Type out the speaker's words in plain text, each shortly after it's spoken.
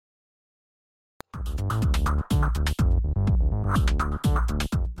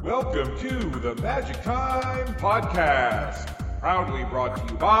Welcome to the Magic Time Podcast, proudly brought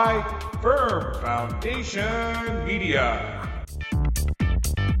to you by Firm Foundation Media.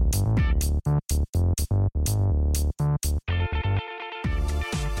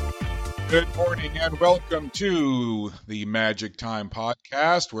 Good morning and welcome to the Magic Time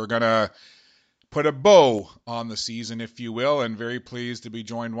Podcast. We're going to put a bow on the season, if you will, and very pleased to be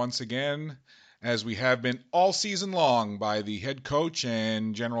joined once again, as we have been all season long, by the head coach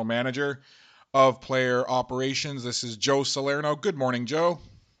and general manager of player operations. This is Joe Salerno. Good morning, Joe.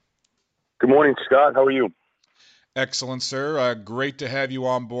 Good morning, Scott. How are you? Excellent, sir. Great to have you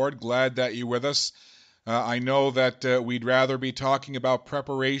on board. Glad that you're with us. I know that we'd rather be talking about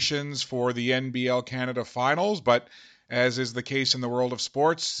preparations for the NBL Canada Finals, but as is the case in the world of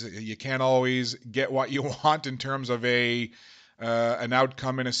sports, you can't always get what you want in terms of an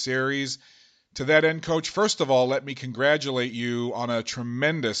outcome in a series. To that end, Coach, first of all, let me congratulate you on a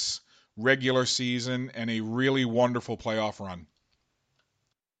tremendous regular season and a really wonderful playoff run.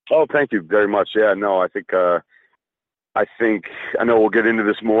 Oh, thank you very much. Yeah, no, I think I know we'll get into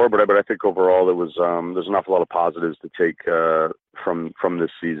this more, but I think overall it was there's an awful lot of positives to take from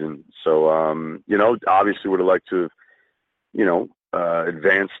this season. So obviously would have liked to have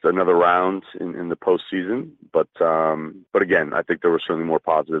advanced another round in the postseason, but again, I think there were certainly more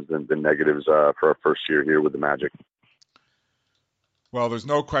positives than negatives for our first year here with the Magic. Well, there's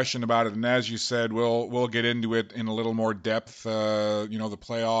no question about it, and as you said, we'll get into it in a little more depth. The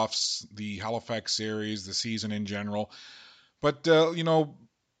playoffs, the Halifax series, the season in general. But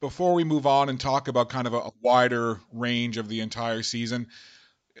before we move on and talk about kind of a wider range of the entire season,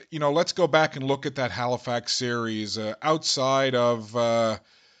 let's go back and look at that Halifax series outside of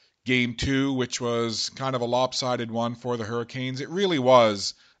Game 2, which was kind of a lopsided one for the Hurricanes. It really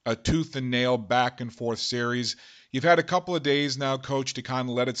was a tooth and nail back and forth series. You've had a couple of days now, Coach, to kind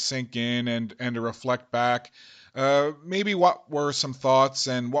of let it sink in and to reflect back. Maybe what were some thoughts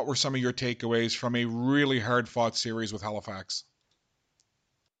and what were some of your takeaways from a really hard-fought series with Halifax?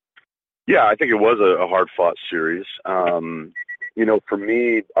 Yeah, I think it was a hard-fought series. For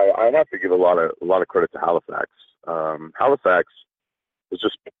me, I have to give a lot of credit to Halifax. Halifax was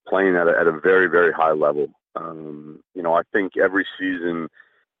just playing at a very, very high level. I think every season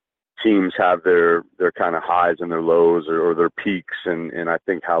teams have their kind of highs and their lows or their peaks, and I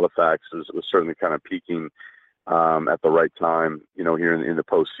think Halifax was certainly kind of peaking at the right time, here in the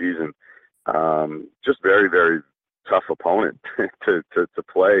postseason. Just very, very tough opponent to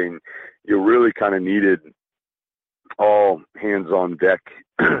play, and you really kind of needed all hands on deck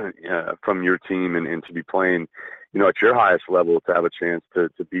from your team and to be playing, at your highest level to have a chance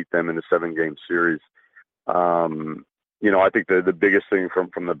to beat them in a 7-game series. I think the biggest thing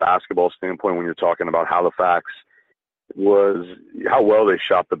from the basketball standpoint when you're talking about Halifax was how well they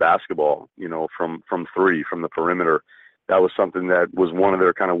shot the basketball, from three, from the perimeter. That was something that was one of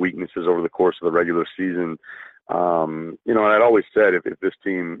their kind of weaknesses over the course of the regular season. And I'd always said if this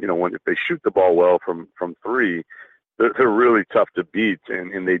team, if they shoot the ball well from three, they're really tough to beat.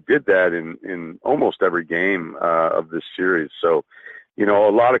 And they did that in almost every game of this series. So, a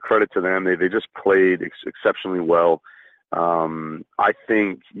lot of credit to them. They just played exceptionally well. I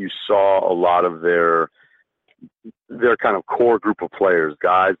think you saw a lot of their kind of core group of players,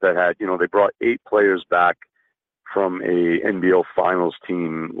 guys that had, they brought 8 players back from a NBL finals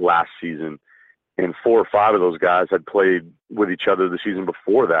team last season, and 4 or 5 of those guys had played with each other the season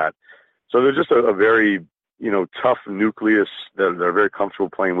before that. So they're just a very, tough nucleus that they're very comfortable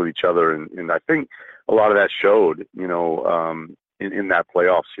playing with each other. And I think a lot of that showed, in that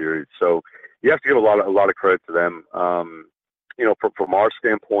playoff series. So you have to give a lot of credit to them. From our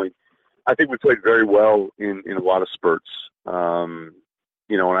standpoint, I think we played very well in a lot of spurts. And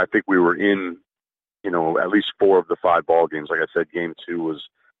I think we were in, at least 4 of the 5 ball games. Like I said, Game 2 was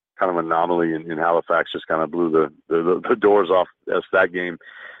kind of an anomaly, and Halifax just kind of blew the doors off as that game.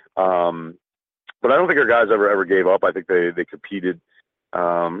 But I don't think our guys ever gave up. I think they competed. We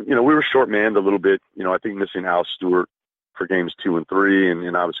were short-manned a little bit. I think missing Al Stewart for games 2 and 3,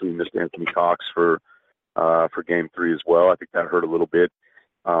 and obviously we missed Anthony Cox for Game 3 as well. I think that hurt a little bit.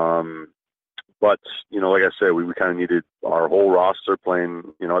 But like I said, we kind of needed our whole roster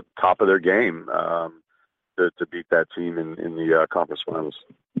playing, at the top of their game to beat that team in the conference finals.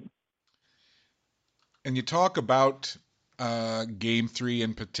 And you talk about Game 3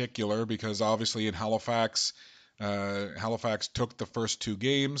 in particular, because obviously in Halifax took the first 2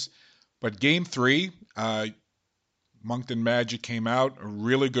 games, but Game 3, Moncton Magic came out, a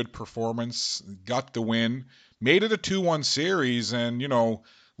really good performance, got the win, made it a 2-1 series, and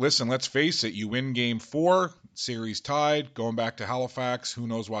listen, let's face it, you win game 4, series tied, going back to Halifax, who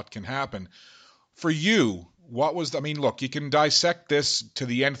knows what can happen. For you, what was, look, you can dissect this to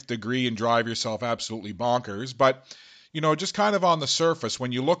the nth degree and drive yourself absolutely bonkers, but, just kind of on the surface,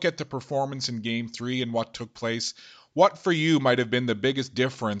 when you look at the performance in game 3 and what took place, what for you might have been the biggest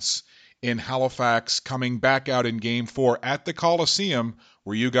difference in Halifax coming back out in game 4 at the Coliseum,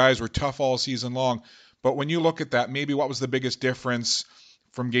 where you guys were tough all season long? But when you look at that, maybe what was the biggest difference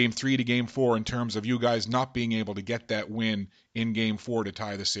from game 3 to game 4 in terms of you guys not being able to get that win in game 4 to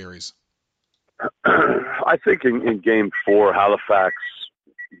tie the series? I think in game 4, Halifax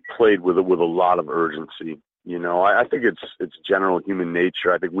played with a lot of urgency. I think it's general human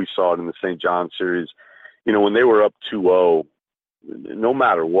nature. I think we saw it in the St. John series. When they were up 2-0, no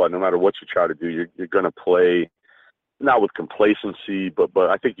matter what you try to do, you're going to play not with complacency, but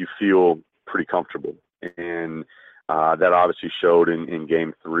I think you feel pretty comfortable, and that obviously showed in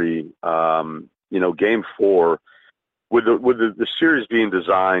game 3. Game 4, with the series being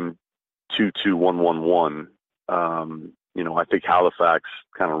designed 2-2, 1-1-1. I think Halifax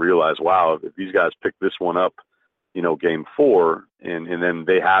kind of realized, wow, if these guys pick this one up, game 4, and then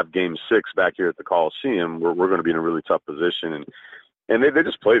they have game 6 back here at the Coliseum, we're going to be in a really tough position. And they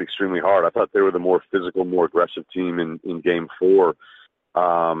just played extremely hard. I thought they were the more physical, more aggressive team in game 4.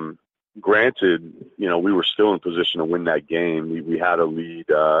 Granted, we were still in position to win that game. We had a lead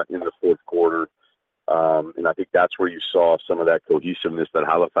in the fourth quarter. And I think that's where you saw some of that cohesiveness that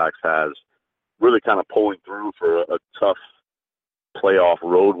Halifax has, really kind of pulling through for a tough playoff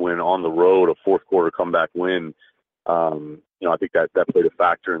road win on the road, a fourth quarter comeback win. I think that played a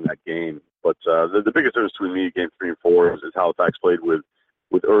factor in that game. But the biggest difference between me, game 3 and 4, is Halifax played with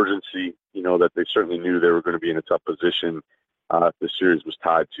urgency, that they certainly knew they were going to be in a tough position if the series was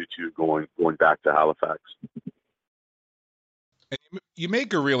tied 2-2 going back to Halifax. You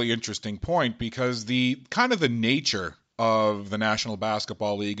make a really interesting point, because the kind of the nature of the National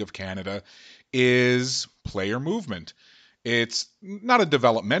Basketball League of Canada is player movement. It's not a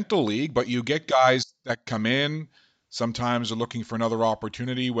developmental league, but you get guys that come in, sometimes are looking for another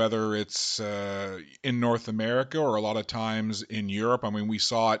opportunity, whether it's in North America or a lot of times in Europe. We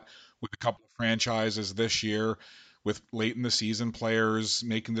saw it with a couple of franchises this year, with late in the season players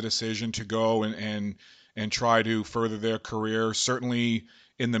making the decision to go and try to further their career, certainly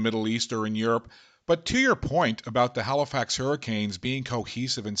in the Middle East or in Europe. But to your point about the Halifax Hurricanes being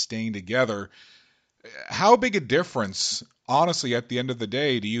cohesive and staying together, how big a difference, honestly, at the end of the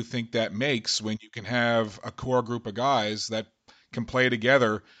day, do you think that makes when you can have a core group of guys that can play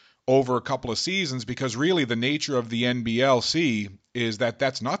together over a couple of seasons? Because really the nature of the NBLC is that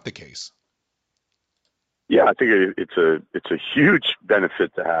that's not the case. Yeah, I think it's a huge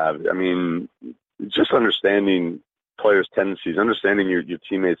benefit to have. Just understanding players' tendencies, understanding your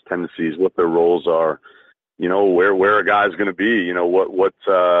teammates' tendencies, what their roles are, where a guy's going to be, what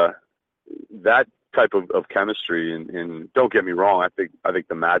that type of chemistry. And don't get me wrong, I think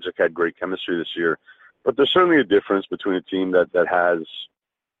the Magic had great chemistry this year, but there's certainly a difference between a team that has.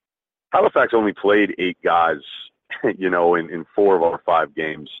 Halifax only played 8 guys, in 4 of our 5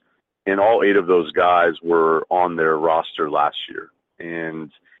 games, and all 8 of those guys were on their roster last year.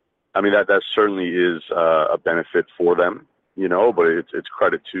 And that certainly is a benefit for them, but it's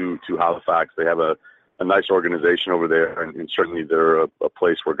credit to Halifax. They have a nice organization over there, and certainly they're a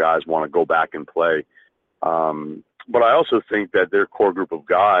place where guys want to go back and play. But I also think that their core group of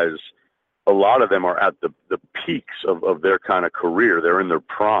guys, a lot of them are at the peaks of their kind of career. They're in their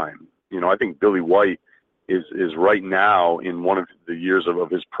prime. I think Billy White is right now in one of the years of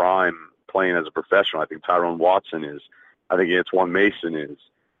his prime playing as a professional. I think Tyrone Watson is. I think Antoine Mason is.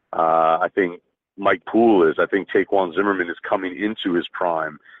 I think Mike Poole is. I think Taquan Zimmerman is coming into his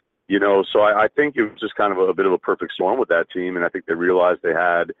prime. So I think it was just kind of a bit of a perfect storm with that team, and I think they realized they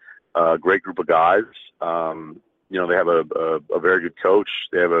had a great group of guys. They have a very good coach.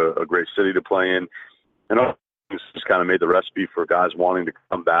 They have a great city to play in, and it's just kind of made the recipe for guys wanting to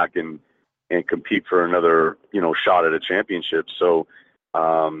come back and compete for another shot at a championship. So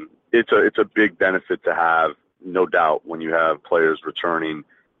it's a big benefit to have, no doubt, when you have players returning,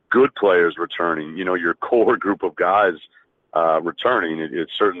 good players returning. Your core group of guys returning. It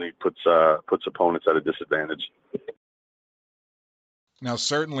certainly puts opponents at a disadvantage. Now,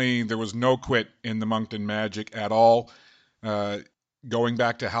 certainly there was no quit in the Moncton Magic at all. Going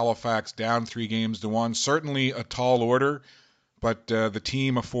back to Halifax, down 3-1, certainly a tall order, but the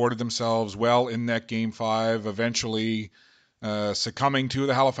team afforded themselves well in that Game 5, eventually succumbing to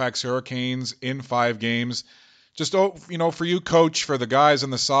the Halifax Hurricanes in 5 games. Just, for you, Coach, for the guys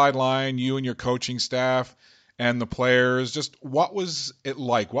on the sideline, you and your coaching staff, and the players. Just what was it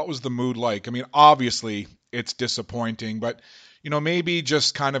like? What was the mood like? I mean, obviously it's disappointing, but maybe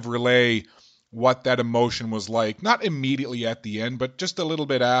just kind of relay what that emotion was like, not immediately at the end, but just a little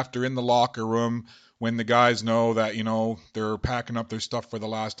bit after in the locker room when the guys know that, they're packing up their stuff for the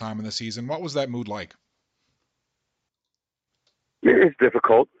last time in the season. What was that mood like? It's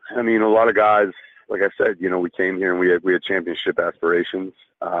difficult. I mean, a lot of guys, like I said, we came here and we had championship aspirations.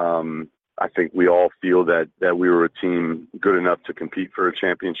 I think we all feel that we were a team good enough to compete for a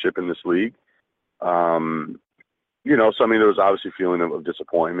championship in this league. So I mean, there was obviously a feeling of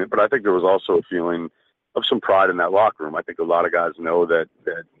disappointment, but I think there was also a feeling of some pride in that locker room. I think a lot of guys know that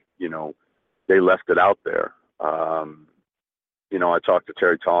they left it out there. I talked to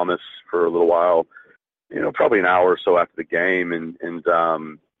Terry Thomas for a little while, probably an hour or so after the game, and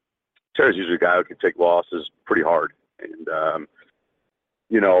Terry's usually a guy who can take losses pretty hard, and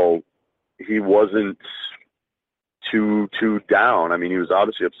he wasn't too down. I mean, he was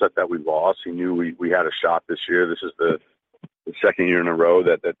obviously upset that we lost. He knew we had a shot this year. This is the second year in a row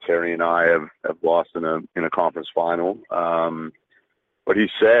that Terry and I have lost in a conference final. But he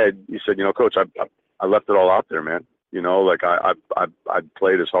said, Coach, I left it all out there, man. Like I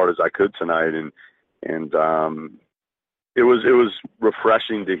played as hard as I could tonight, and it was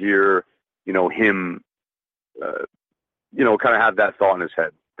refreshing to hear, him, kind of have that thought in his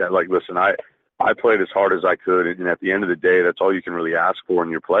head that, like, listen, I played as hard as I could, and at the end of the day, that's all you can really ask for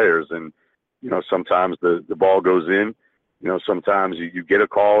in your players. And sometimes the ball goes in. Sometimes you get a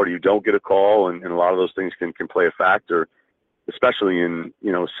call or you don't get a call, and a lot of those things can play a factor, especially in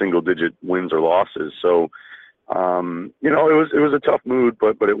single-digit wins or losses. So it was a tough mood,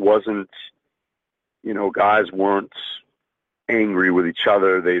 but it wasn't. Guys weren't angry with each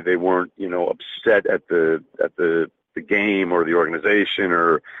other. They weren't upset at the game or the organization,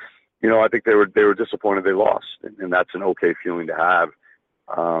 or I think they were disappointed they lost, and that's an okay feeling to have.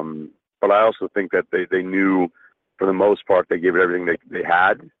 But I also think that they knew, for the most part, they gave it everything they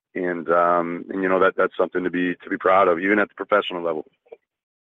had, and that's something to be proud of, even at the professional level.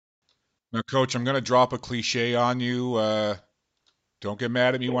 Now, Coach, I'm going to drop a cliche on you. Don't get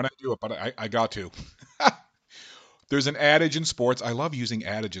mad at me when I do it, but I got to. There's an adage in sports. I love using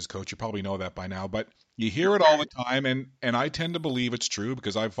adages, Coach. You probably know that by now, but you hear it all the time, and I tend to believe it's true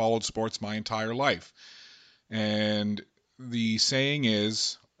because I've followed sports my entire life. And the saying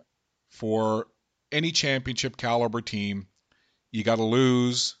is, for any championship caliber team, you got to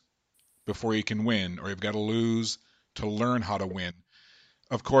lose before you can win, or you've got to lose to learn how to win.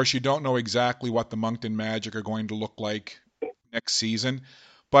 Of course, you don't know exactly what the Moncton Magic are going to look like next season,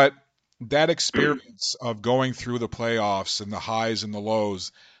 but that experience of going through the playoffs and the highs and the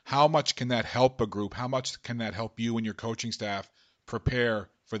lows, how much can that help a group? How much can that help you and your coaching staff prepare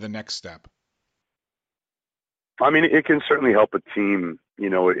for the next step? I mean, it can certainly help a team,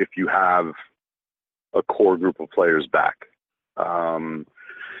 if you have a core group of players back. I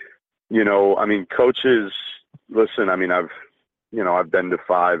mean, coaches, listen, I mean, I've been to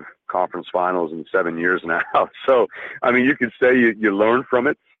 5 conference finals in 7 years now. So, I mean, you could say you learn from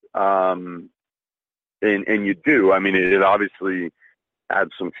it. And you do. I mean, it obviously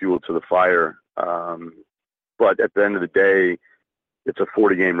adds some fuel to the fire. But at the end of the day, it's a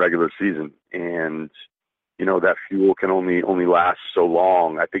 40-game regular season, and that fuel can only last so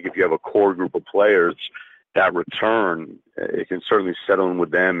long. I think if you have a core group of players that return, it can certainly settle in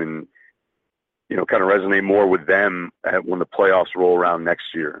with them and kind of resonate more with them when the playoffs roll around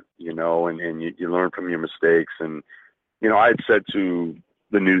next year. And you learn from your mistakes. And I had said to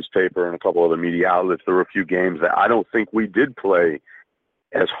the newspaper and a couple other media outlets, there were a few games that I don't think we did play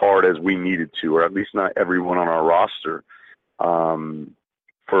as hard as we needed to, or at least not everyone on our roster,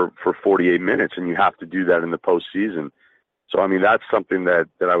 for 48 minutes. And you have to do that in the postseason. So, I mean, that's something that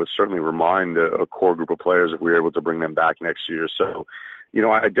I would certainly remind a core group of players if we were able to bring them back next year. So,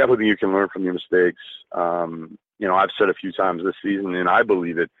 I definitely think you can learn from your mistakes. I've said a few times this season, and I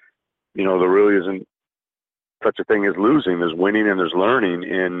believe it, there really isn't such a thing as losing. There's winning and there's learning.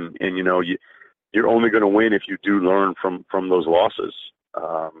 And you're only going to win if you do learn from those losses.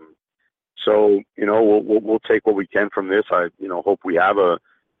 So, we'll take what we can from this. I, hope we have a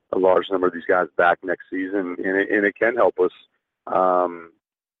large number of these guys back next season, and it can help us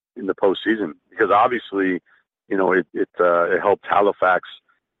in the postseason, because obviously, it helped Halifax,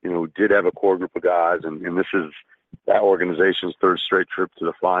 who did have a core group of guys, and this is that organization's 3rd straight trip to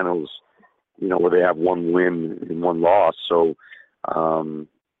the finals, where they have 1 win and 1 loss. So,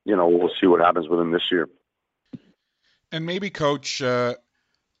 we'll see what happens with them this year. And maybe, Coach,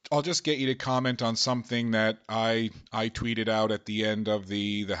 I'll just get you to comment on something that I tweeted out at the end of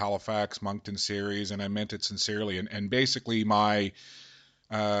the Halifax Moncton series, and I meant it sincerely. And basically, my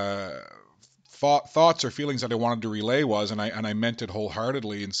uh, thoughts or feelings that I wanted to relay was, and I meant it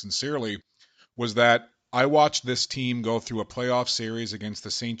wholeheartedly and sincerely, was that I watched this team go through a playoff series against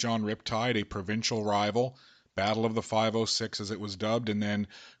the St. John Riptide, a provincial rival, Battle of the 506 as it was dubbed, and then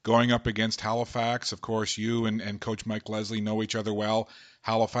going up against Halifax. Of course, you and Coach Mike Leslie know each other well.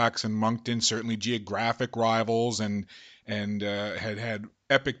 Halifax and Moncton, certainly geographic rivals, and had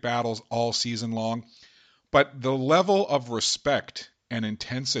epic battles all season long. But the level of respect and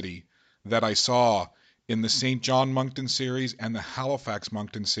intensity that I saw in the St. John Moncton series and the Halifax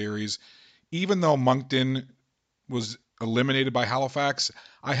Moncton series, even though Moncton was eliminated by Halifax,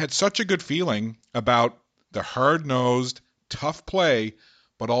 I had such a good feeling about the hard-nosed, tough play,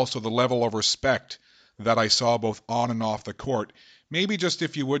 but also the level of respect that I saw both on and off the court. Maybe just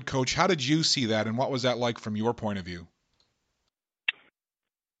if you would, Coach, how did you see that, and what was that like from your point of view?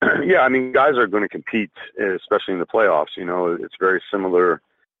 Yeah, I mean, guys are going to compete, especially in the playoffs. You know, it's very similar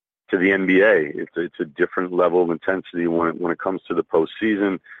to the NBA. It's a different level of intensity when it comes to the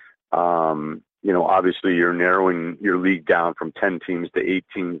postseason. You know, obviously you're narrowing your league down from 10 teams to 8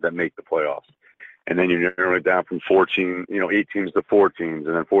 teams that make the playoffs. And then you're narrowing it down from 8 teams to 4 teams,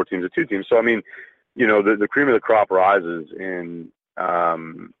 and then 4 teams to 2 teams. So, I mean, you know, the cream of the crop rises, and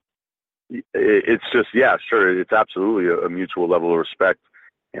it's just, yeah, sure, it's absolutely a mutual level of respect.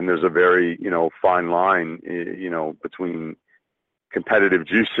 And there's a very, you know, fine line, you know, between competitive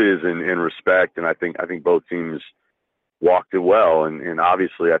juices and respect. And I think both teams walked it well. And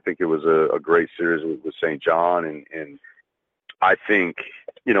obviously I think it was a great series with St. John. And I think,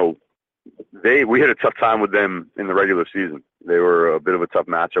 you know, we had a tough time with them in the regular season. They were a bit of a tough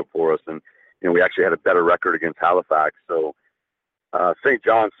matchup for us. And, you know, we actually had a better record against Halifax. So St.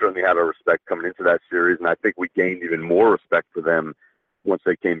 John certainly had our respect coming into that series. And I think we gained even more respect for them once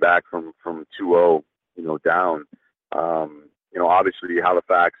they came back from 2-0, you know, down. You know, obviously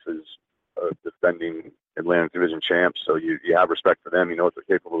Halifax is defending Atlantic Division champs, so you have respect for them. You know what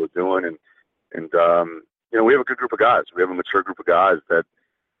they're capable of doing, and you know, we have a good group of guys. We have a mature group of guys that,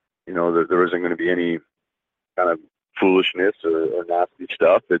 you know, there isn't going to be any kind of foolishness or nasty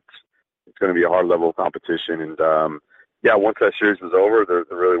stuff. It's going to be a hard level of competition, and yeah, once that series was over,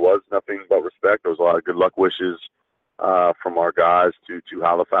 there really was nothing but respect. There was a lot of good luck wishes from our guys to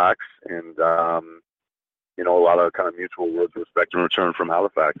Halifax, and you know, a lot of kind of mutual words of respect in return from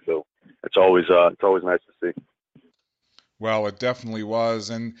Halifax. So it's always nice to see. Well, it definitely was.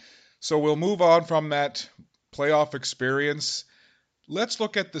 And so we'll move on from that playoff experience. Let's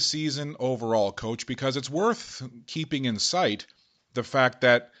look at the season overall, Coach, because it's worth keeping in sight the fact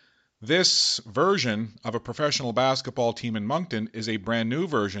that this version of a professional basketball team in Moncton is a brand new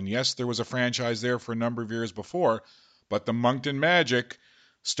version. Yes, there was a franchise there for a number of years before, but the Moncton Magic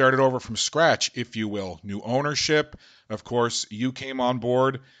started over from scratch, if you will. New ownership. Of course, you came on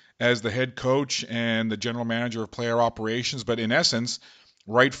board as the head coach and the general manager of player operations, but in essence,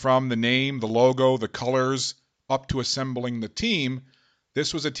 right from the name, the logo, the colors, up to assembling the team,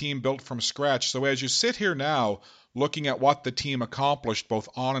 this was a team built from scratch. So as you sit here now, looking at what the team accomplished both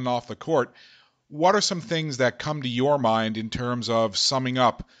on and off the court, what are some things that come to your mind in terms of summing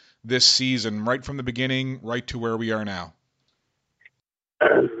up this season, right from the beginning, right to where we are now?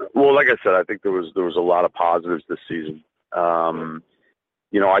 Well, like I said, I think there was a lot of positives this season.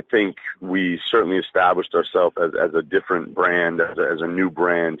 You know, I think we certainly established ourselves as a different brand, as a new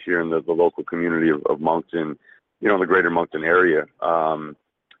brand here in the local community of Moncton, you know, in the greater Moncton area.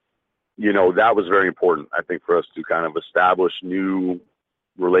 You know, that was very important, I think, for us to kind of establish new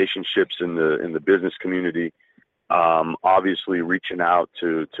relationships in the business community. Obviously reaching out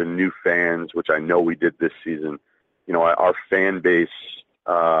to new fans, which I know we did this season. You know, our fan base,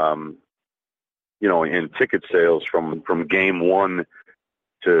 you know, in ticket sales from game 1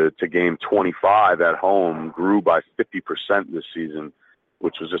 to game 25 at home grew by 50% this season,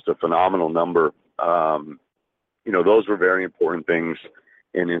 which was just a phenomenal number. You know, those were very important things,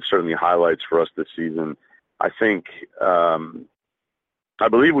 and certainly highlights for us this season. I think, I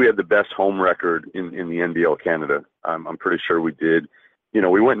believe we had the best home record in the NBL Canada. I'm pretty sure we did. You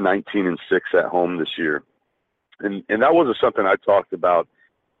know, we went 19-6 at home this year. And that wasn't something I talked about,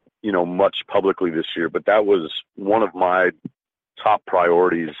 you know, much publicly this year, but that was one of my top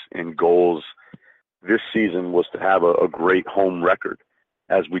priorities and goals this season, was to have a great home record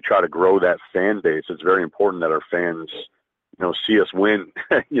as we try to grow that fan base. It's very important that our fans, you know, see us win.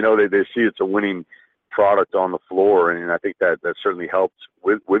 You know, they see it's a winning product on the floor, and I think that certainly helped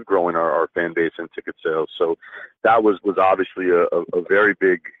with growing our fan base and ticket sales. So that was obviously a very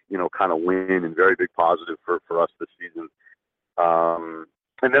big, kind of win and very big positive for us this season.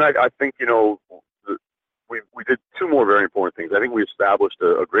 And then I think, we did two more very important things. I think we established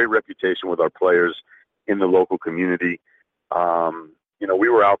a great reputation with our players in the local community. We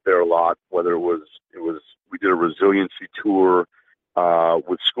were out there a lot, whether it was we did a resiliency tour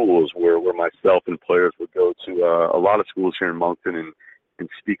with schools where myself and players would go to a lot of schools here in Moncton and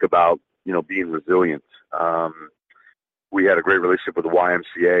speak about, being resilient. We had a great relationship with the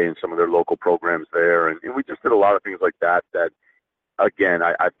YMCA and some of their local programs there. And we just did a lot of things like that, again,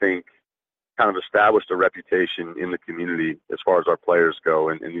 I think kind of established a reputation in the community as far as our players go.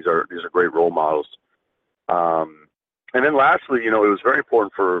 And these are great role models. And then lastly, it was very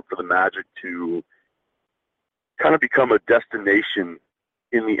important for the Magic to kind of become a destination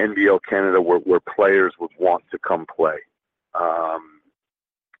in the NBL Canada where players would want to come play.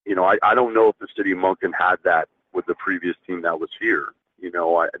 I don't know if the city of Moncton had that with the previous team that was here.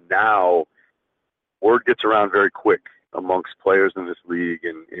 Now word gets around very quick amongst players in this league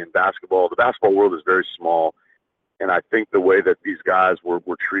and in basketball. The basketball world is very small. And I think the way that these guys were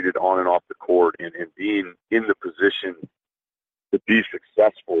treated on and off the court and being in the position to be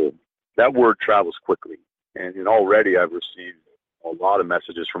successful, that word travels quickly. And already I've received a lot of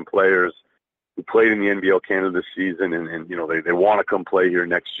messages from players who played in the NBL Canada this season and they want to come play here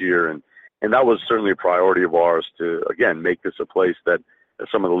next year. And that was certainly a priority of ours to, again, make this a place that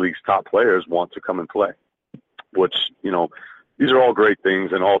some of the league's top players want to come and play, which, these are all great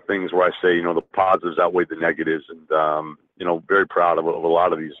things and all things where I say, the positives outweigh the negatives. And, very proud of a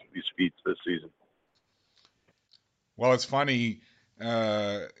lot of these feats this season. Well, it's funny.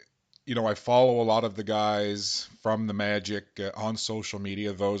 I follow a lot of the guys from the Magic on social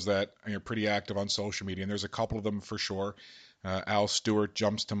media, those that are pretty active on social media, and there's a couple of them for sure. Al Stewart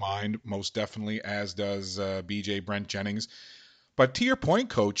jumps to mind, most definitely, as does BJ Brent Jennings. But to your point,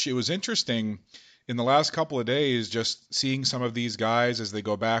 Coach, it was interesting in the last couple of days just seeing some of these guys as they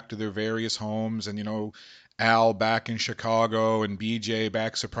go back to their various homes and, Al back in Chicago and BJ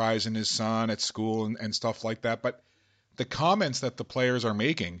back surprising his son at school and stuff like that. But the comments that the players are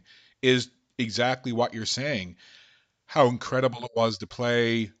making is exactly what you're saying. How incredible it was to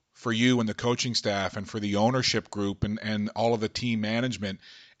play for you and the coaching staff and for the ownership group and all of the team management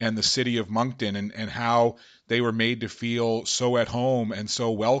and the city of Moncton and how they were made to feel so at home and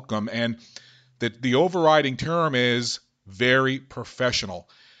so welcome. And the overriding term is very professional.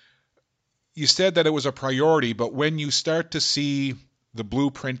 You said that it was a priority, but when you start to see the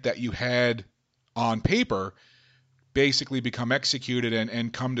blueprint that you had on paper basically become executed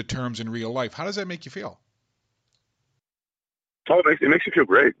and come to terms in real life, how does that make you feel? Oh, it makes you feel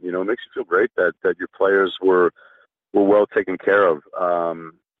great. It makes you feel great that your players were well taken care of.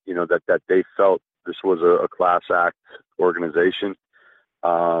 That they felt this was a class act organization.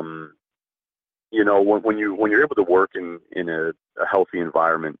 When you're able to work in a healthy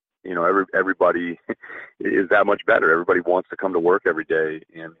environment, everybody is that much better. Everybody wants to come to work every day,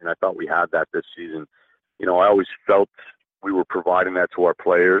 and I thought we had that this season. I always felt we were providing that to our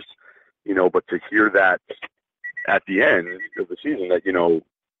players. But to hear that at the end of the season that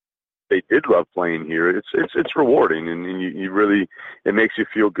they did love playing here, it's rewarding, and you really, it makes you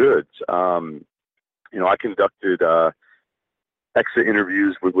feel good. I conducted exit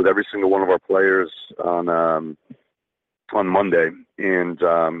interviews with every single one of our players on Monday, and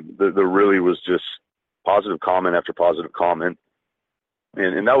there really was just positive comment after positive comment,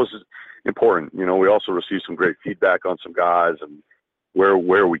 and that was important. We also received some great feedback on some guys and where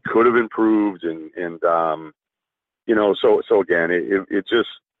we could have improved, and so again,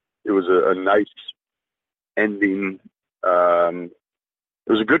 it was a nice ending.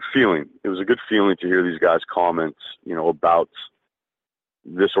 It was a good feeling. It was a good feeling to hear these guys' comments, about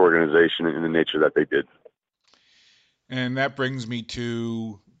this organization and the nature that they did. And that brings me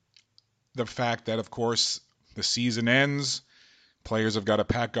to the fact that, of course, the season ends. Players have got to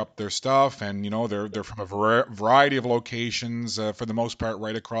pack up their stuff, and they're from a variety of locations, for the most part,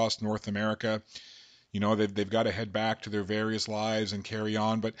 right across North America. They've got to head back to their various lives and carry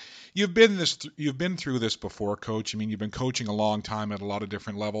on. But you've been through this before, Coach. I mean, you've been coaching a long time at a lot of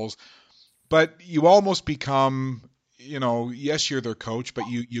different levels, but you almost become, yes, you're their coach, but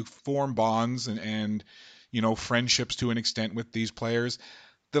you form bonds and friendships to an extent with these players.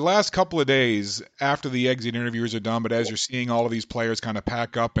 The last couple of days after the exit interviews are done, but as you're seeing all of these players kind of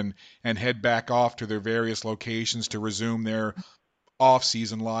pack up and head back off to their various locations to resume their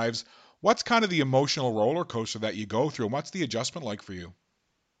off-season lives, what's kind of the emotional roller coaster that you go through, and what's the adjustment like for you?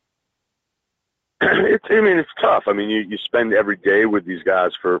 it's tough. I mean, you spend every day with these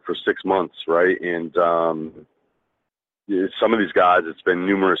guys for 6 months, right? And some of these guys, it's been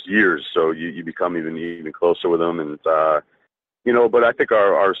numerous years, so you become even closer with them. And but I think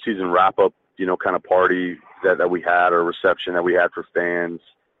our season wrap up, kind of party that we had, or reception that we had for fans.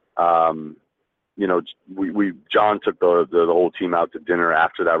 We John took the whole team out to dinner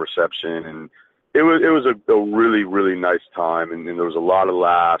after that reception, and it was a really, really nice time, and there was a lot of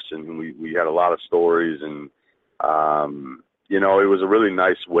laughs, and we had a lot of stories, and it was a really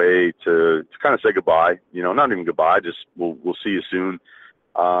nice way to kind of say goodbye. Not even goodbye, just we'll see you soon.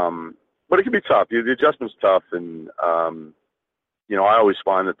 But it can be tough. The adjustment's tough, and I always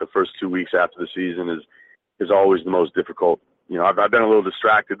find that the first 2 weeks after the season is always the most difficult. I've been a little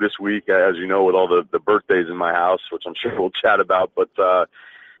distracted this week, as you know, with all the birthdays in my house, which I'm sure we'll chat about. But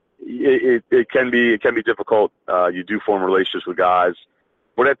it can be difficult. You do form relationships with guys,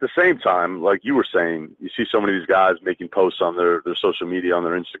 but at the same time, like you were saying, you see so many of these guys making posts on their social media, on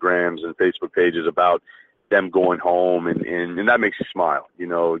their Instagrams and Facebook pages about them going home, and that makes you smile.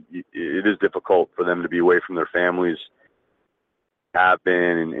 It is difficult for them to be away from their families, have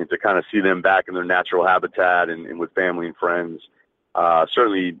been, and to kind of see them back in their natural habitat and with family and friends.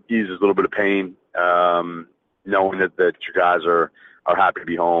 Certainly eases a little bit of pain, knowing that your guys are happy to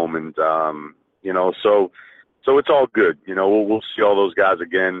be home, and so it's all good. We'll see all those guys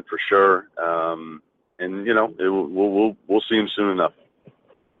again for sure, and we'll see them soon enough.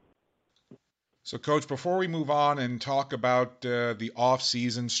 So, Coach, before we move on and talk about the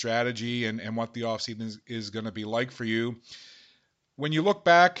off-season strategy and what the off-season is going to be like for you, when you look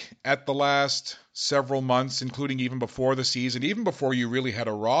back at the last several months, including even before the season, even before you really had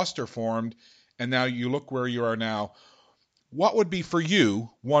a roster formed, and now you look where you are now, what would be for you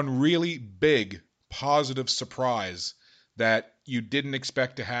one really big positive surprise that you didn't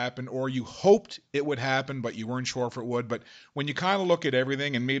expect to happen, or you hoped it would happen but you weren't sure if it would? But when you kind of look at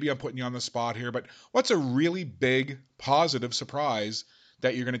everything, and maybe I'm putting you on the spot here, but what's a really big positive surprise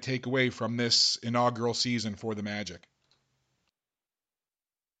that you're going to take away from this inaugural season for the Magic?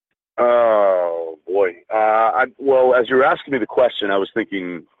 Oh boy. Well, as you were asking me the question, I was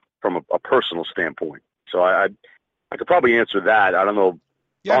thinking from a personal standpoint. So I could probably answer that. I don't know,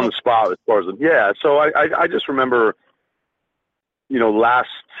 on the spot as far as So I just remember, it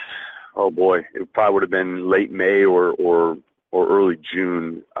probably would have been late May or early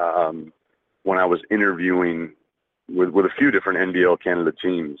June, when I was interviewing with a few different NBL Canada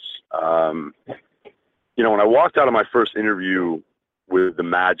teams. When I walked out of my first interview with the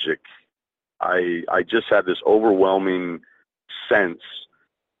Magic, I just had this overwhelming sense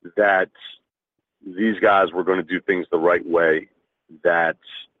that these guys were going to do things the right way, that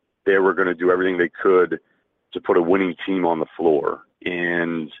they were going to do everything they could to put a winning team on the floor.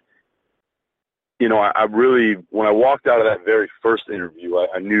 And, I really, when I walked out of that very first interview,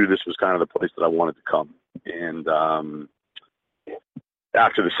 I knew this was kind of the place that I wanted to come. And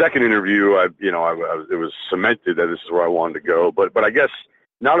after the second interview, it was cemented that this is where I wanted to go. But I guess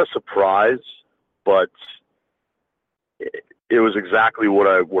not a surprise, but it was exactly what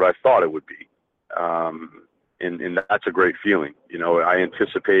I thought it would be. And that's a great feeling. I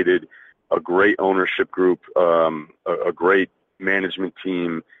anticipated a great ownership group, a great management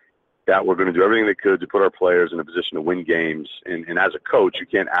team that were going to do everything they could to put our players in a position to win games. And as a coach, you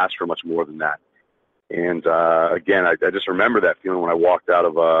can't ask for much more than that. And again, I just remember that feeling when I walked out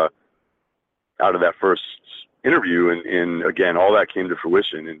of that first interview, and again, all that came to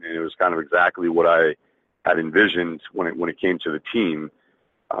fruition, and it was kind of exactly what I had envisioned when it came to the team.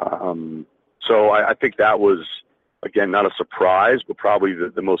 So I think that was, again, not a surprise, but probably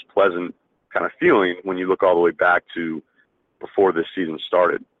the most pleasant kind of feeling when you look all the way back to before this season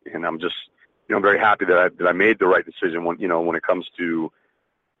started. And I'm just, I'm very happy that I made the right decision when it comes to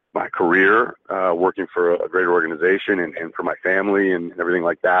my career, working for a great organization and for my family and everything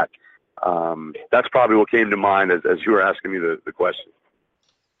like that. That's probably what came to mind as you were asking me the question.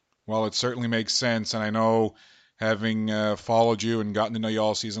 Well, it certainly makes sense. And I know, having followed you and gotten to know you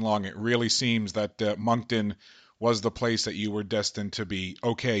all season long, it really seems that Moncton was the place that you were destined to be.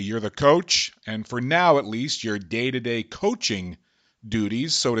 Okay, you're the coach, and for now at least, your day-to-day coaching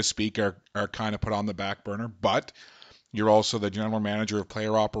duties, so to speak, are kind of put on the back burner, but you're also the general manager of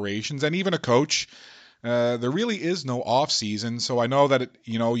player operations and even a coach. There really is no off season, so I know that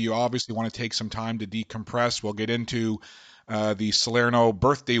you obviously want to take some time to decompress. We'll get into the Salerno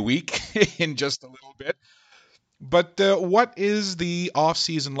birthday week in just a little bit. But what is the off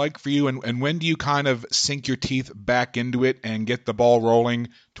season like for you, and when do you kind of sink your teeth back into it and get the ball rolling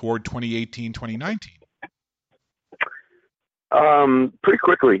toward 2018, 2019? Pretty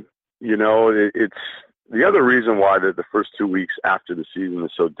quickly. It's the other reason why the first 2 weeks after the season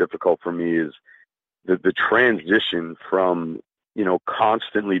is so difficult for me is the transition from,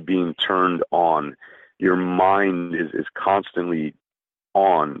 constantly being turned on. Your mind is constantly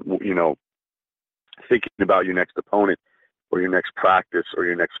on, thinking about your next opponent or your next practice or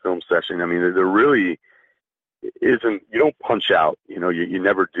your next film session. I mean, there really isn't, you don't punch out, you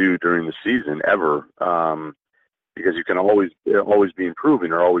never do during the season ever. Because you can always be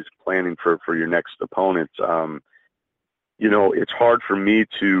improving or always planning for your next opponent. It's hard for me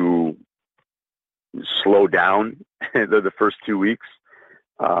to slow down the first 2 weeks.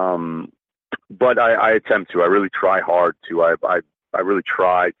 But I attempt to. I really try hard to. I really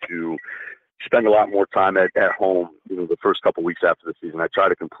try to spend a lot more time at home, the first couple weeks after the season. I try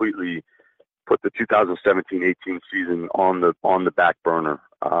to completely put the 2017-18 season on the back burner.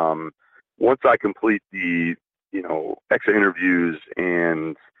 Once I complete the exit interviews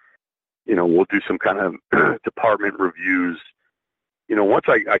and, we'll do some kind of department reviews. Once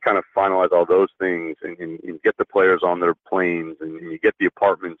I kind of finalize all those things and get the players on their planes and you get the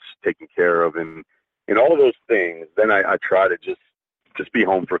apartments taken care of and all of those things, then I try to just be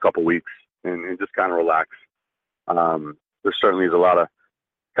home for a couple weeks and just kind of relax. There certainly is a lot of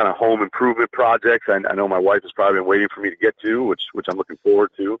kind of home improvement projects. I know my wife has probably been waiting for me to get to, which I'm looking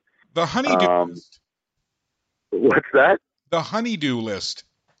forward to. The honeydew list. What's that? The honeydew list.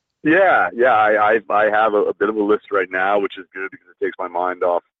 Yeah. I have a bit of a list right now, which is good because it takes my mind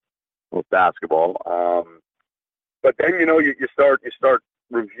off basketball. But then you start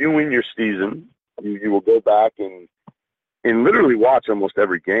reviewing your season. You will go back and literally watch almost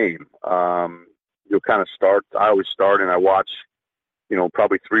every game. You'll kind of start. I always start and I watch,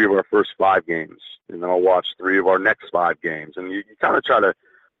 probably 3 of our first 5 games, and then I'll watch 3 of our next 5 games, and you kind of try to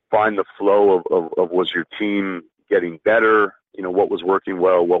find the flow of was your team getting better, what was working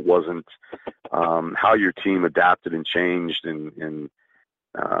well, what wasn't, how your team adapted and changed, and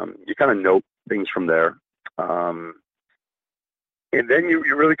you kind of note things from there. And then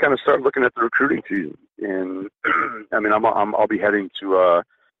you really kind of start looking at the recruiting season. And I mean, I'll be heading to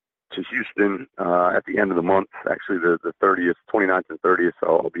Houston at the end of the month, actually the 30th, 29th and 30th.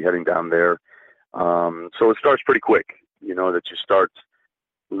 So I'll be heading down there. So it starts pretty quick, that you start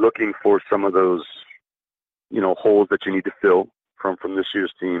looking for some of those, holes that you need to fill from this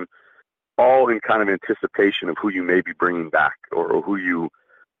year's team, all in kind of anticipation of who you may be bringing back or who you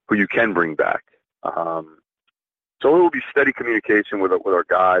can bring back. So it will be steady communication with our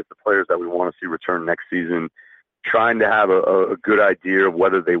guys, the players that we want to see return next season, trying to have a good idea of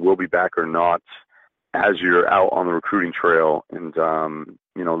whether they will be back or not as you're out on the recruiting trail and,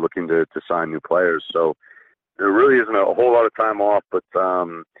 looking to sign new players. So there really isn't a whole lot of time off, but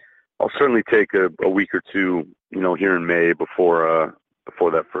I'll certainly take a week or two, here in May before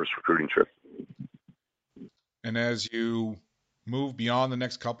that first recruiting trip. And as you move beyond the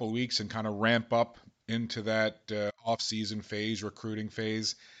next couple of weeks and kind of ramp up into that off-season phase, recruiting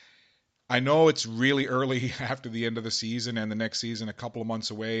phase, I know it's really early after the end of the season and the next season a couple of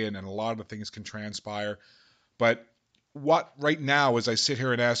months away, and a lot of things can transpire. But what right now, as I sit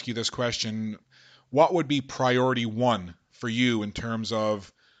here and ask you this question, what would be priority one for you in terms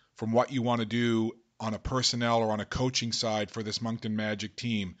of from what you want to do on a personnel or on a coaching side for this Moncton Magic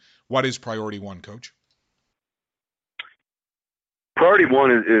team? What is priority one, Coach? Priority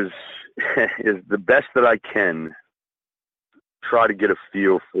one is the best that I can try to get a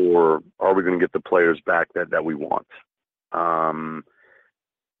feel for, are we going to get the players back that we want?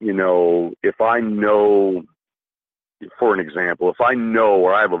 If I know, for an example, if I know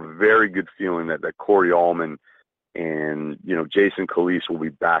or I have a very good feeling that Corey Allman and, Jason Calise will be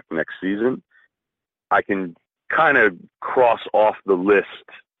back next season, I can kind of cross off the list.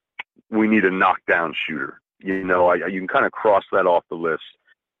 We need a knockdown shooter. You can kind of cross that off the list.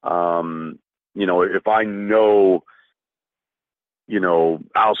 If I know,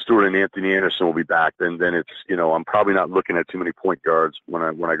 Al Stewart and Anthony Anderson will be back, then it's, I'm probably not looking at too many point guards when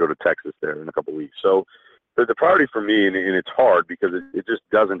I go to Texas there in a couple of weeks. So the priority for me, and it's hard because it just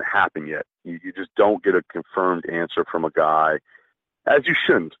doesn't happen yet. You just don't get a confirmed answer from a guy, as you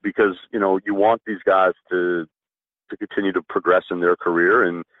shouldn't, because, you want these guys to continue to progress in their career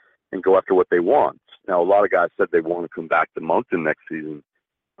and go after what they want. Now, a lot of guys said they want to come back to Moncton next season.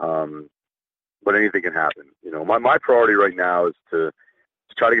 But anything can happen. My priority right now is to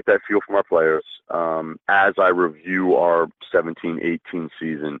try to get that feel from our players as I review our 17-18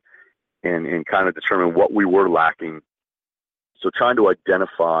 season and kind of determine what we were lacking. So trying to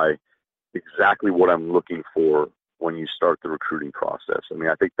identify exactly what I'm looking for when you start the recruiting process. I mean,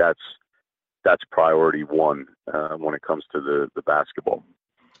 I think that's priority one when it comes to the basketball.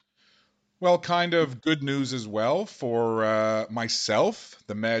 Well, kind of good news as well for myself,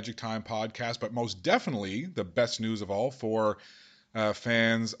 the Magic Time podcast, but most definitely the best news of all for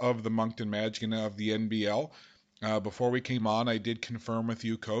fans of the Moncton Magic and of the NBL. Before we came on, I did confirm with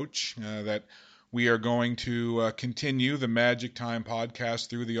you, Coach, that we are going to continue the Magic Time podcast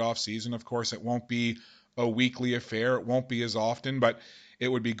through the off season. Of course, it won't be a weekly affair. It won't be as often, but it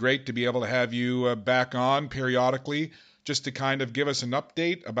would be great to be able to have you back on periodically just to kind of give us an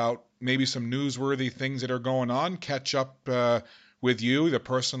update about maybe some newsworthy things that are going on, catch up with you, the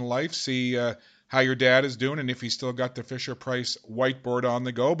personal life, see how your dad is doing and if he's still got the Fisher Price whiteboard on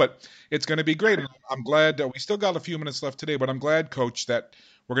the go. But it's going to be great. And I'm glad we still got a few minutes left today, but I'm glad, Coach, that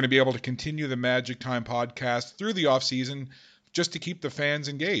we're going to be able to continue the Magic Time podcast through the off season just to keep the fans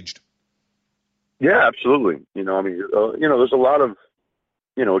engaged. Yeah, absolutely. There's a lot of,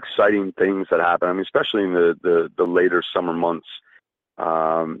 exciting things that happen. I mean, especially in the later summer months,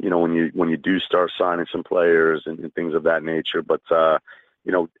 when you do start signing some players and things of that nature. But,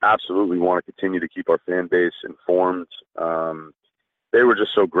 absolutely want to continue to keep our fan base informed. They were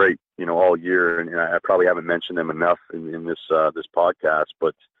just so great, all year. And I probably haven't mentioned them enough in this podcast,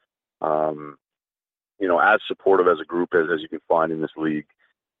 but, as supportive as a group as you can find in this league,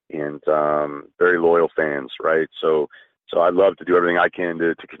 and very loyal fans, right? So I'd love to do everything I can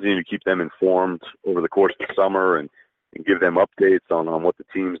to continue to keep them informed over the course of the summer and give them updates on what the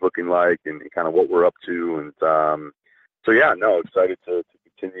team's looking like and kind of what we're up to. And excited to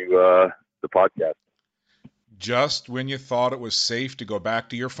continue the podcast. Just when you thought it was safe to go back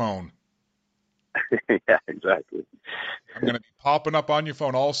to your phone. Yeah, exactly. I'm going to be popping up on your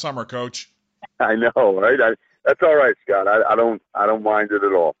phone all summer, Coach. I know, right? That's all right, Scott. I don't mind it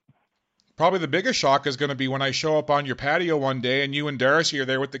at all. Probably the biggest shock is going to be when I show up on your patio one day and you and Darcy are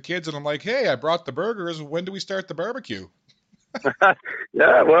there with the kids and I'm like, hey, I brought the burgers. When do we start the barbecue?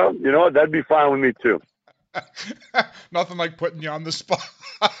 Yeah, well, that'd be fine with me too. Nothing like putting you on the spot.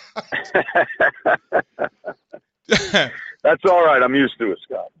 That's all right. I'm used to it,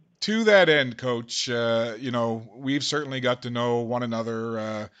 Scott. To that end, Coach, we've certainly got to know one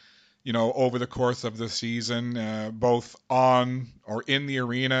another over the course of the season, both on or in the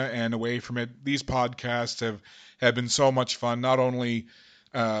arena and away from it. These podcasts have been so much fun, not only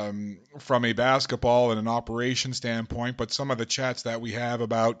from a basketball and an operation standpoint, but some of the chats that we have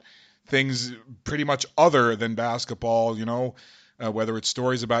about things pretty much other than basketball, whether it's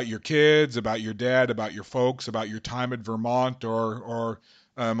stories about your kids, about your dad, about your folks, about your time at Vermont or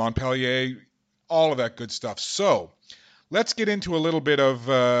Montpellier, all of that good stuff. So, let's get into a little bit of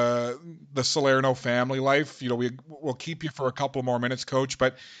the Salerno family life. We'll keep you for a couple more minutes, Coach,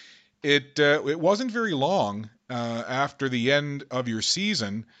 but it wasn't very long after the end of your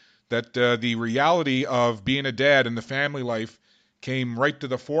season that the reality of being a dad and the family life came right to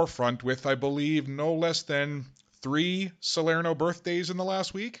the forefront with, I believe, no less than 3 Salerno birthdays in the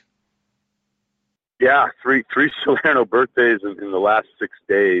last week. Yeah, three Salerno birthdays in the last 6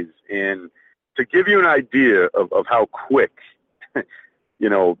 days, and to give you an idea of how quick, I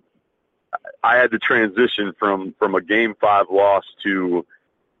had to transition from a Game 5 loss to,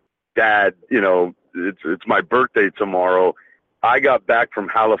 Dad, it's my birthday tomorrow. I got back from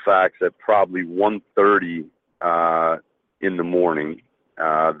Halifax at probably 1:30 in the morning,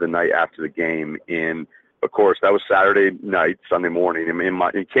 the night after the game, and of course that was Saturday night, Sunday morning.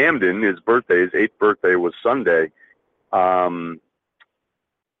 In Camden, his 8th birthday was Sunday.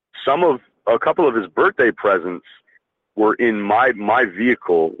 A couple of his birthday presents were in my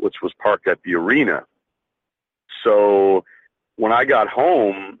vehicle, which was parked at the arena. So when I got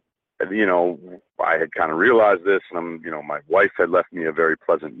home, I had kind of realized this, and my wife had left me a very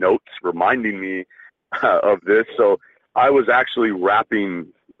pleasant note reminding me of this. So I was actually wrapping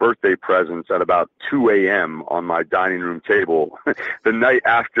birthday presents at about 2 a.m. on my dining room table the night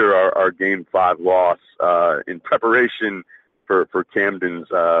after our Game 5 loss, in preparation for Camden's,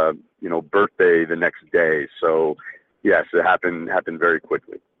 birthday the next day. So, yes, it happened very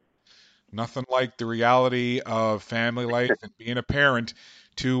quickly. Nothing like the reality of family life and being a parent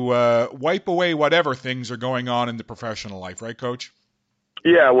to wipe away whatever things are going on in the professional life, right, Coach?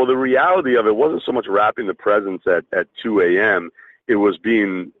 Yeah, well, the reality of it wasn't so much wrapping the presents at 2 a.m. It was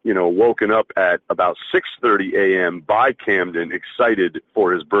being, woken up at about 6:30 a.m. by Camden, excited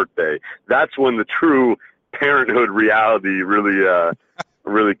for his birthday. That's when the true parenthood reality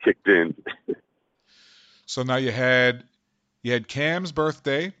really kicked in. So now you had Cam's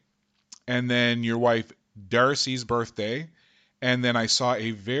birthday, and then your wife Darcy's birthday, and then I saw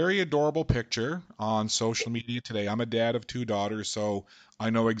a very adorable picture on social media today. I'm a dad of 2 daughters, so I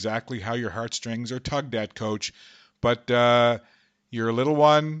know exactly how your heartstrings are tugged at, Coach. But your little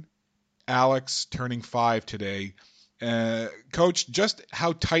one Alex turning 5 today. Coach, just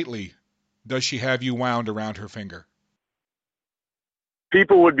how tightly does she have you wound around her finger?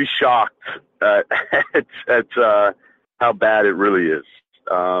 People would be shocked at, how bad it really is.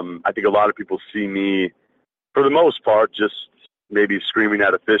 I think a lot of people see me, for the most part, just maybe screaming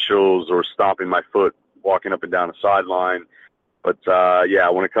at officials or stomping my foot, walking up and down the sideline. But yeah,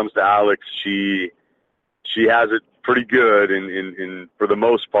 when it comes to Alex, she has it pretty good, and for the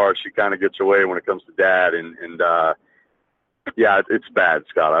most part, she kind of gets away when it comes to Dad, and yeah, it's bad,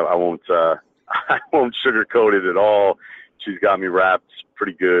 Scott. I won't I won't sugarcoat it at all. She's got me wrapped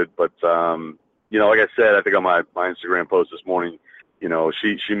pretty good, but like I said, I think on my Instagram post this morning,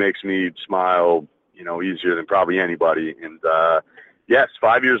 she makes me smile, easier than probably anybody. And yes,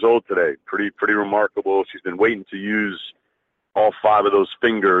 5 years old today, pretty remarkable. She's been waiting to use all 5 of those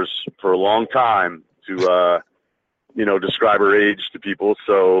fingers for a long time to describe her age to people.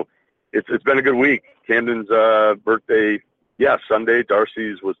 So it's been a good week. Camden's birthday, Sunday.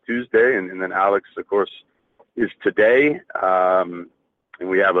 Darcy's was Tuesday, and then Alex, of course, is today. And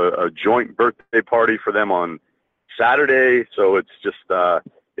we have a joint birthday party for them on Saturday. So it's just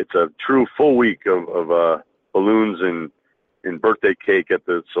it's a true full week of balloons and birthday cake at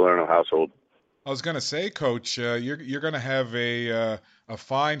the Salerno household. I was going to say, Coach, you're going to have a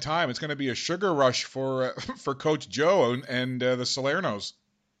fine time. It's going to be a sugar rush for for Coach Joe and the Salernos.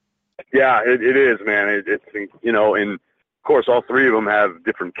 Yeah, it is, man. It's and of course all 3 of them have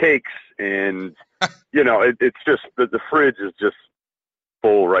different cakes, and it's just the fridge is just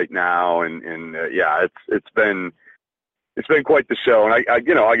full right now, and yeah, it's been quite the show, and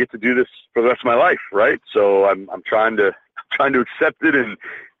I get to do this for the rest of my life, right? So I'm trying to accept it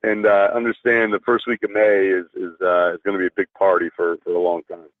and understand the first week of May is going to be a big party for a long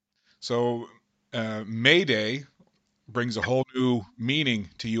time. So May Day brings a whole new meaning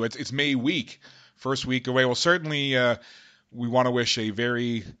to you. It's May week, first week away. Well, certainly we want to wish a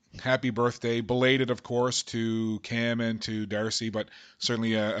very happy birthday, belated, of course, to Cam and to Darcy, but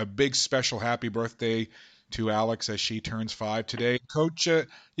certainly a big special happy birthday to Alex as she turns 5 today. Coach,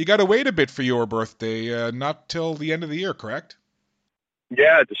 you got to wait a bit for your birthday, not till the end of the year, correct?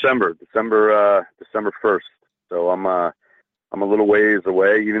 Yeah, December 1st. So I'm a little ways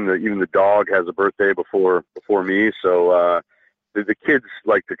away. Even the dog has a birthday before me. So the kids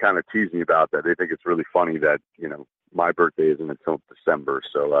like to kind of tease me about that. They think it's really funny that my birthday isn't until December.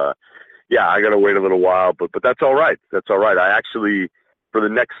 So yeah, I got to wait a little while, but that's all right. That's all right. I actually, for the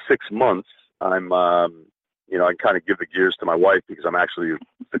next 6 months, I'm I kind of give the gears to my wife because I'm actually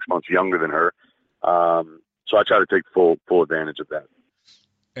 6 months younger than her. So I try to take full advantage of that.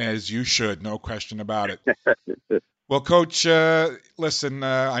 As you should, no question about it. Well, Coach, listen,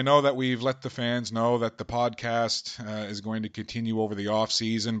 I know that we've let the fans know that the podcast is going to continue over the off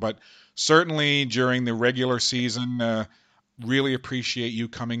season, but certainly during the regular season, really appreciate you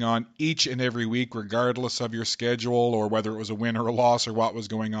coming on each and every week, regardless of your schedule or whether it was a win or a loss or what was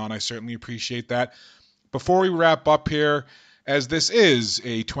going on. I certainly appreciate that. Before we wrap up here, as this is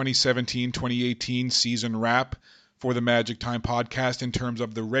a 2017-2018 season wrap for the Magic Time podcast in terms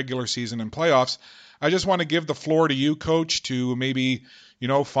of the regular season and playoffs, I just want to give the floor to you, Coach, to maybe,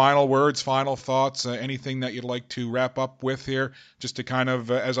 final words, final thoughts, anything that you'd like to wrap up with here, just to kind of,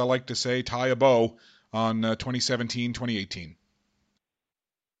 as I like to say, tie a bow on 2017-2018.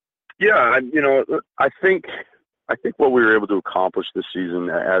 Yeah, I think what we were able to accomplish this season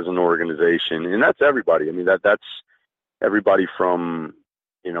as an organization, and that's everybody. I mean, that's everybody from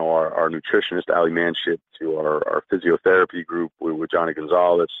our nutritionist Ali Manship to our physiotherapy group with Johnny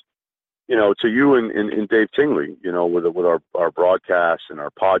Gonzalez, to you and Dave Tingley, with our broadcasts and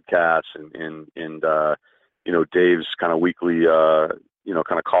our podcasts and Dave's kind of weekly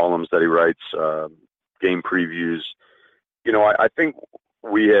kind of columns that he writes, game previews. I think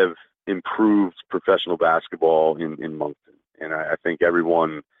we have improved professional basketball in Moncton, and I think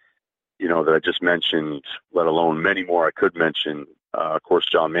everyone that I just mentioned, let alone many more I could mention, of course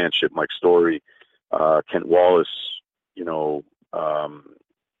John Manship, Mike Story, Kent Wallace,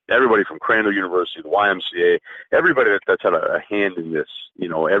 everybody from Crandall University, the YMCA, everybody that's had a hand in this,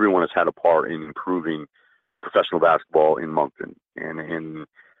 everyone has had a part in improving professional basketball in Moncton. And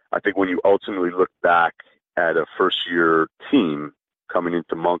I think when you ultimately look back at a first-year team coming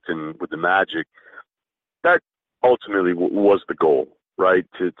into Moncton with the Magic, that ultimately was the goal, right?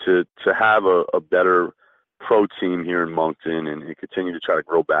 To have a better pro team here in Moncton and continue to try to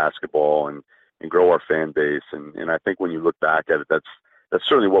grow basketball and grow our fan base. And I think when you look back at it, that's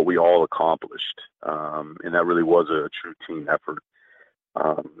certainly what we all accomplished. And that really was a true team effort.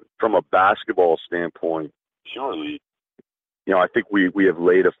 From a basketball standpoint, purely, I think we have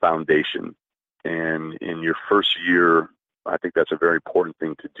laid a foundation, and in your first year, I think that's a very important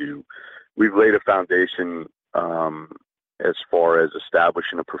thing to do. We've laid a foundation as far as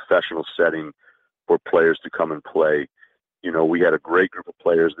establishing a professional setting for players to come and play. We had a great group of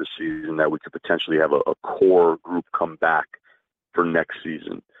players this season that we could potentially have a core group come back for next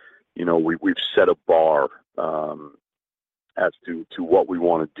season. We've set a bar as to what we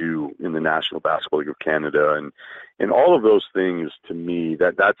want to do in the National Basketball League of Canada, and all of those things, to me,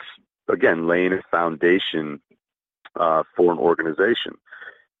 that's again laying a foundation for an organization.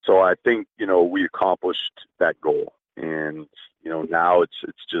 So I think we accomplished that goal, and now it's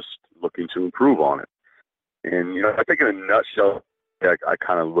just looking to improve on it. And I think in a nutshell, I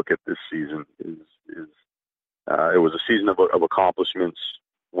kind of look at this season is it was a season of accomplishments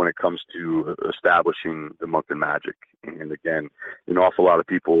when it comes to establishing the Moncton Magic. And again, an awful lot of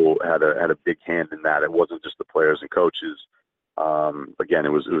people had a big hand in that. It wasn't just the players and coaches. Again,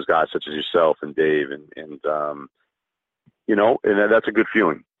 it was guys such as yourself and Dave, and that's a good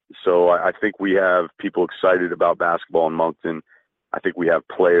feeling. So I think we have people excited about basketball in Moncton. I think we have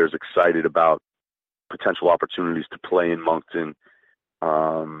players excited about potential opportunities to play in Moncton.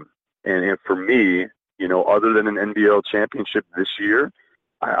 And for me, other than an NBL championship this year,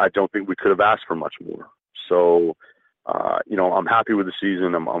 I don't think we could have asked for much more. So, I'm happy with the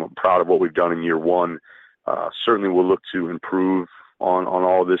season. I'm proud of what we've done in year one. Certainly we'll look to improve on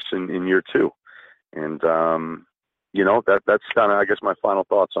all this in year two. And, that's kind of, I guess, my final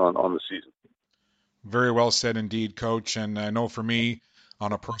thoughts on the season. Very well said indeed, Coach. And I know for me,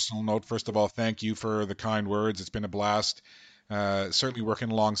 on a personal note, first of all, thank you for the kind words. It's been a blast. Certainly working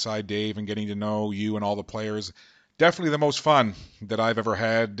alongside Dave and getting to know you and all the players. Definitely the most fun that I've ever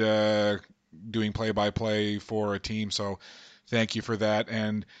had doing play-by-play for a team. So thank you for that.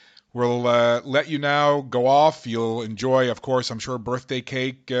 And we'll let you now go off. You'll enjoy, of course, I'm sure, birthday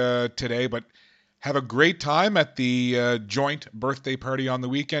cake today, but have a great time at the joint birthday party on the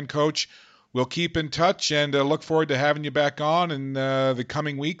weekend, Coach. We'll keep in touch and look forward to having you back on in the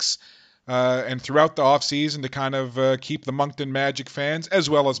coming weeks and throughout the off season to kind of keep the Moncton Magic fans, as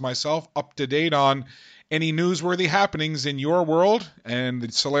well as myself, up to date on any newsworthy happenings in your world and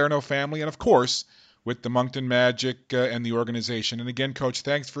the Salerno family, and of course, with the Moncton Magic and the organization. And again, Coach,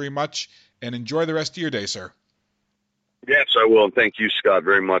 thanks very much, and enjoy the rest of your day, sir. Yes, I will. And thank you, Scott,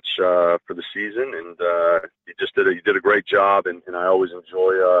 very much for the season. And you did a great job. And I always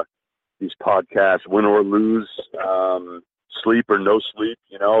enjoy these podcasts, win or lose, sleep or no sleep.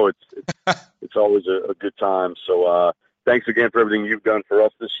 It's always a good time. So thanks again for everything you've done for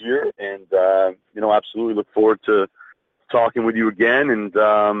us this year. And, absolutely look forward to talking with you again. And,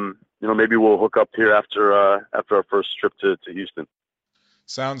 maybe we'll hook up here after our first trip to Houston.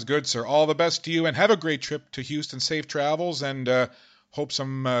 Sounds good, sir. All the best to you, and have a great trip to Houston. Safe travels, and hope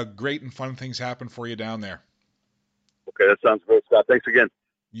some great and fun things happen for you down there. Okay, that sounds great, Scott. Thanks again.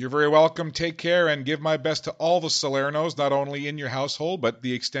 You're very welcome. Take care, and give my best to all the Salernos, not only in your household, but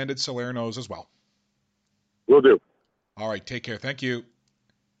the extended Salernos as well. Will do. All right, take care. Thank you.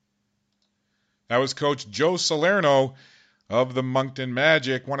 That was Coach Joe Salerno of the Moncton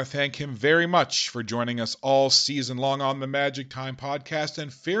Magic. Want to thank him very much for joining us all season long on the Magic Time podcast.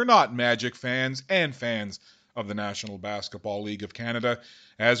 And fear not, Magic fans and fans of the National Basketball League of Canada.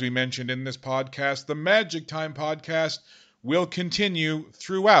 As we mentioned in this podcast, the Magic Time podcast will continue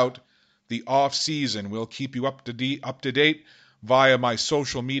throughout the off season. We'll keep you up to date via my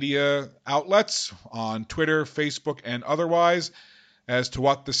social media outlets on Twitter, Facebook, and otherwise as to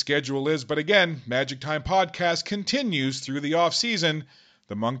what the schedule is. But again, Magic Time Podcast continues through the off-season.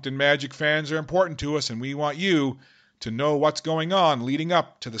 The Moncton Magic fans are important to us, and we want you to know what's going on leading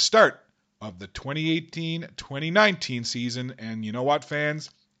up to the start of the 2018-2019 season. And you know what,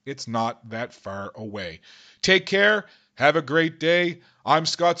 fans? It's not that far away. Take care. Have a great day. I'm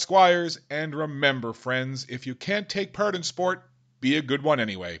Scott Squires, and remember, friends, if you can't take part in sport, be a good one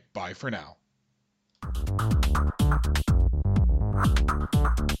anyway. Bye for now.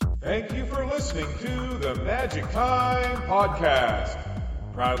 Thank you for listening to the Magic Time Podcast,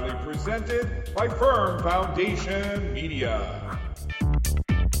 proudly presented by Firm Foundation Media.